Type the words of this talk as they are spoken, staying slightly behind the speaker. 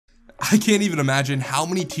I can't even imagine how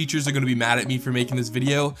many teachers are going to be mad at me for making this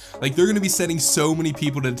video. Like, they're going to be sending so many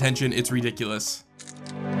people to detention, it's ridiculous.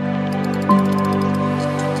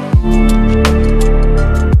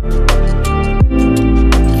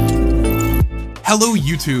 Hello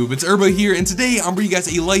YouTube, it's Urbo here, and today I'm bringing you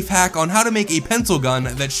guys a life hack on how to make a pencil gun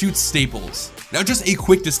that shoots staples. Now just a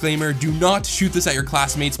quick disclaimer, do not shoot this at your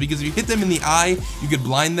classmates because if you hit them in the eye, you could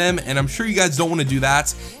blind them, and I'm sure you guys don't want to do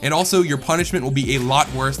that, and also your punishment will be a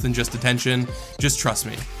lot worse than just detention, just trust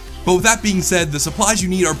me. But with that being said, the supplies you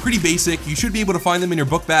need are pretty basic. You should be able to find them in your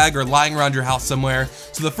book bag or lying around your house somewhere.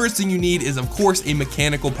 So the first thing you need is, of course, a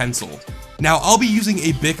mechanical pencil. Now, I'll be using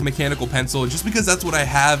a Bic mechanical pencil just because that's what I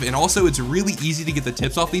have, and also it's really easy to get the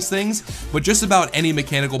tips off these things, but just about any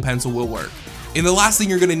mechanical pencil will work. And the last thing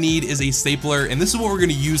you're going to need is a stapler, and this is what we're going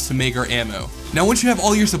to use to make our ammo. Now once you have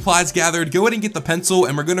all your supplies gathered, go ahead and get the pencil,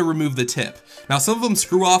 and we're going to remove the tip. Now some of them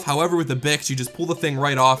screw off, however with the Bics you just pull the thing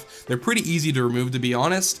right off. They're pretty easy to remove, to be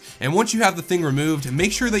honest, and once you have the thing removed,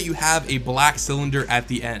 make sure that you have a black cylinder at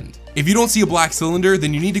the end. If you don't see a black cylinder,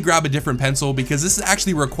 then you need to grab a different pencil because this is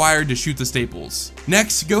actually required to shoot the staples.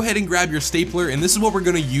 Next, go ahead and grab your stapler, and this is what we're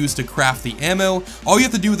going to use to craft the ammo. All you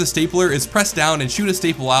have to do with the stapler is press down and shoot a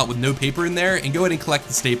staple out with no paper in there, and go ahead and collect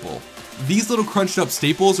the staple. These little crunched up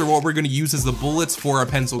staples are what we're going to use as the bullets for our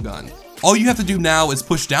pencil gun. All you have to do now is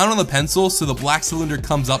push down on the pencil so the black cylinder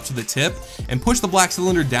comes up to the tip, and push the black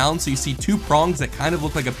cylinder down so you see two prongs that kind of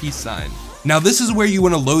look like a peace sign. Now this is where you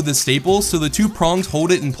want to load the staple so the two prongs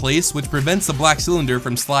hold it in place, which prevents the black cylinder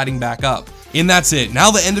from sliding back up. And that's it. Now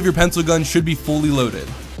the end of your pencil gun should be fully loaded.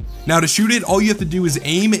 Now to shoot it, all you have to do is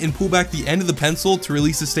aim and pull back the end of the pencil to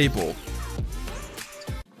release the staple.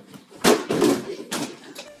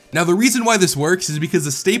 Now the reason why this works is because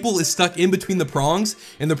the staple is stuck in between the prongs,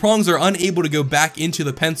 and the prongs are unable to go back into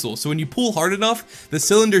the pencil. So when you pull hard enough, the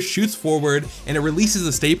cylinder shoots forward and it releases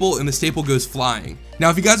the staple, and the staple goes flying. Now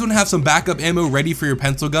if you guys want to have some backup ammo ready for your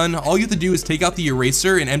pencil gun, all you have to do is take out the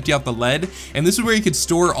eraser and empty out the lead, and this is where you can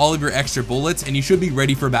store all of your extra bullets, and you should be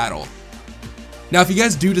ready for battle. Now if you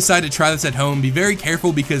guys do decide to try this at home, be very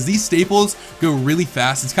careful because these staples go really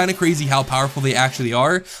fast. It's kind of crazy how powerful they actually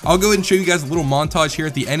are. I'll go ahead and show you guys a little montage here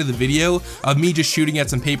at the end of the video of me just shooting at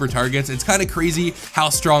some paper targets. It's kind of crazy how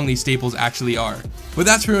strong these staples actually are. But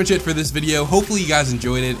that's pretty much it for this video. Hopefully you guys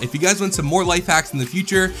enjoyed it. If you guys want some more life hacks in the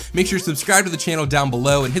future, make sure to subscribe to the channel down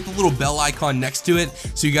below and hit the little bell icon next to it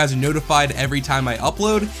so you guys are notified every time I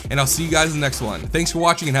upload, and I'll see you guys in the next one. Thanks for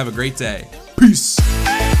watching and have a great day. Peace!